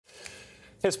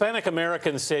Hispanic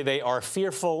Americans say they are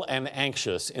fearful and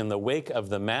anxious in the wake of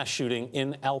the mass shooting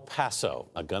in El Paso.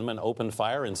 A gunman opened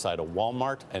fire inside a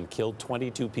Walmart and killed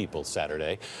 22 people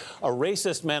Saturday. A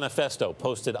racist manifesto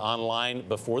posted online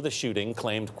before the shooting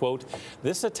claimed, quote,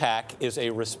 "This attack is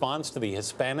a response to the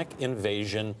Hispanic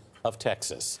invasion of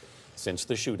Texas." Since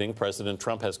the shooting, President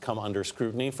Trump has come under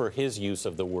scrutiny for his use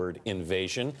of the word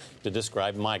invasion to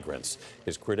describe migrants.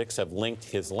 His critics have linked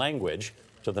his language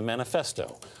to the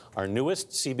manifesto. Our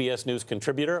newest CBS News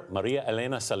contributor, Maria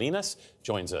Elena Salinas,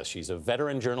 joins us. She's a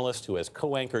veteran journalist who has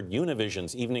co-anchored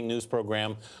Univision's evening news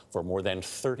program for more than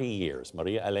 30 years.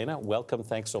 Maria Elena, welcome.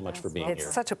 Thanks so much for being here.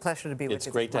 It's such a pleasure to be with you. It's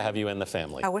great to have you in the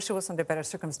family. I wish it was under better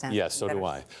circumstances. Yes, so do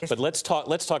I. But let's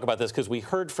talk about this, because we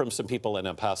heard from some people in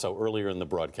El Paso earlier in the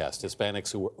broadcast,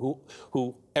 Hispanics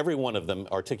who every one of them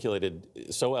articulated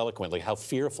so eloquently how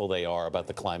fearful they are about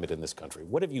the climate in this country.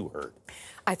 What have you heard?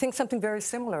 I think something very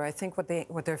similar. I think what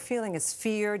they're feeling is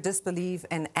fear, disbelief,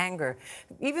 and anger.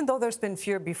 Even though there's been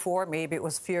fear before, maybe it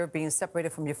was fear of being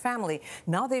separated from your family,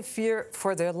 now they fear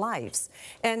for their lives.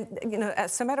 And, you know,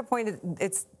 as Samantha pointed,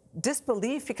 it's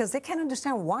disbelief because they can't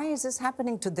understand why is this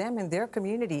happening to them in their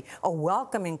community, a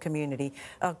welcoming community,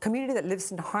 a community that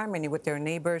lives in harmony with their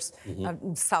neighbors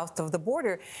south of the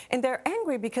border. And they're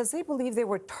angry because they believe they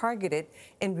were targeted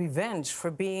in revenge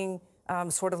for being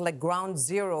sort of like ground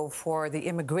zero for the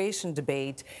immigration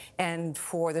debate and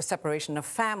for the separation of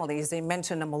families. They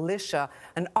mentioned a militia,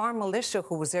 an armed militia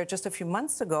who was there just a few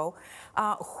months ago,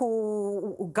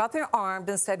 who got their armed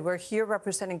and said, "We're here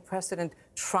representing President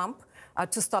Trump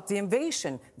to stop the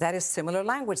invasion." That is similar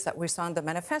language that we saw in the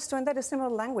manifesto, and that is similar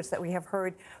language that we have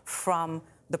heard from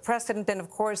the president. And of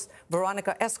course,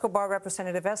 Veronica Escobar,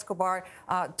 Representative Escobar,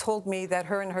 told me that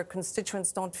her and her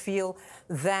constituents don't feel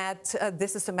that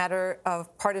this is a matter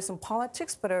of partisan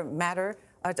politics, but a matter,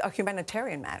 a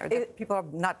humanitarian matter, that people are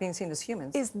not being seen as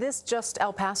humans. Is this just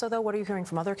El Paso, though? What are you hearing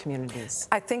from other communities?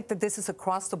 I think that this is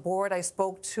across the board. I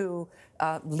spoke to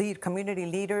community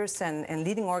leaders and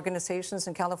leading organizations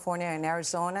in California and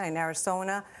Arizona. In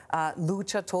Arizona,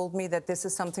 Lucha told me that this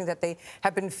is something that they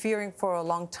have been fearing for a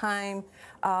long time.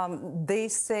 They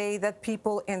say that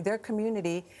people in their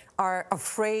community are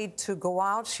afraid to go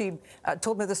out. She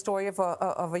told me the story of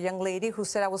a young lady who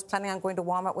said, "I was planning on going to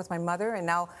Walmart with my mother, and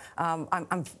now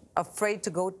I'm afraid to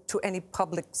go to any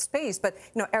public space." But,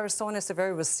 you know, Arizona is a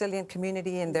very resilient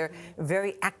community, and they're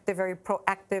very active, very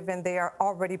proactive, and they are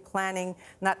already planning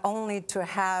not only to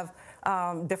have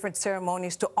different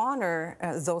ceremonies to honor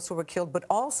those who were killed, but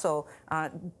also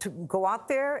to go out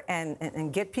there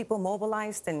and get people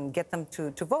mobilized and get them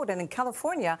to vote. And in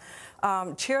California,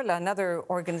 Chirla, another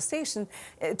organization,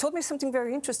 told me something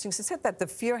very interesting. She said that the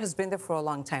fear has been there for a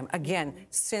long time, again,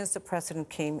 since the president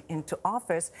came into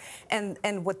office.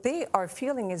 And what they are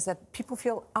feeling is that people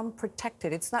feel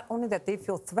unprotected. It's not only that they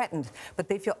feel threatened, but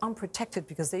they feel unprotected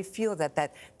because they feel that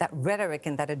that rhetoric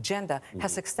and that agenda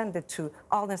has extended to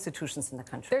all institutions in the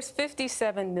country. There's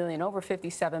 57 million, over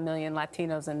 57 million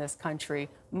Latinos in this country,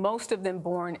 most of them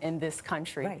born in this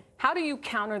country. Right. How do you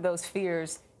counter those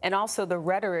fears and also the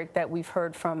rhetoric that we've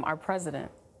heard from our president?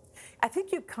 I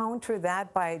think you counter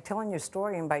that by telling your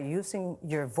story and by using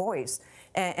your voice.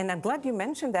 And I'm glad you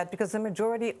mentioned that, because the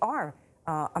majority are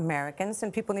Americans,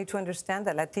 and people need to understand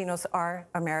that Latinos are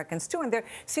Americans too. And there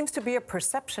seems to be a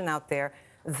perception out there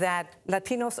that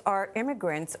Latinos are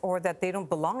immigrants or that they don't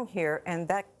belong here, and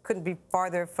that couldn't be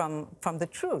farther from the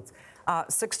truth.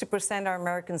 60% are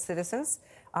American citizens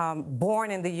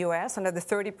born in the U.S. Another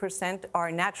 30%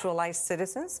 are naturalized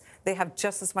citizens. They have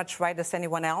just as much right as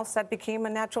anyone else that became a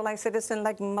naturalized citizen,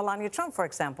 like Melania Trump, for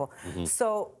example.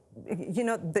 So, you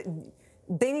know,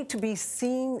 they need to be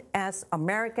seen as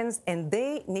Americans, and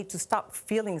they need to stop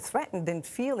feeling threatened and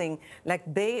feeling like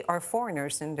they are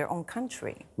foreigners in their own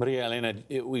country. Maria Elena,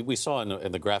 we saw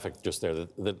in the graphic just there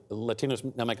that Latinos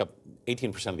now make up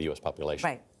 18% of the U.S. population.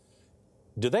 Right.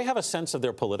 Do they have a sense of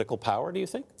their political power, do you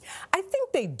think? I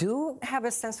think they do have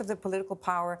a sense of their political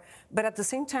power, but at the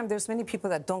same time, there's many people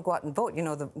that don't go out and vote. You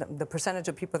know, the percentage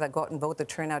of people that go out and vote, the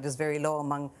turnout is very low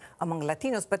among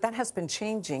Latinos, but that has been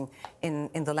changing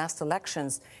in the last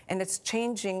elections, and it's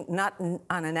changing not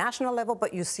on a national level,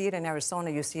 but you see it in Arizona,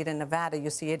 you see it in Nevada, you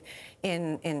see it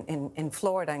in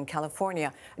Florida, in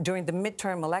California. During the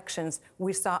midterm elections,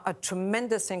 we saw a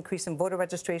tremendous increase in voter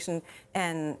registration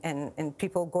and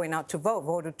people going out to vote.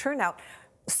 Voter turnout,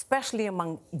 especially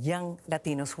among young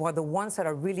Latinos, who are the ones that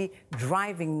are really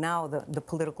driving now the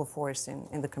political force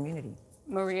in the community.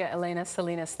 Maria Elena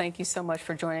Salinas, thank you so much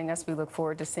for joining us. We look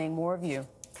forward to seeing more of you.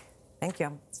 Thank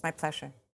you. It's my pleasure.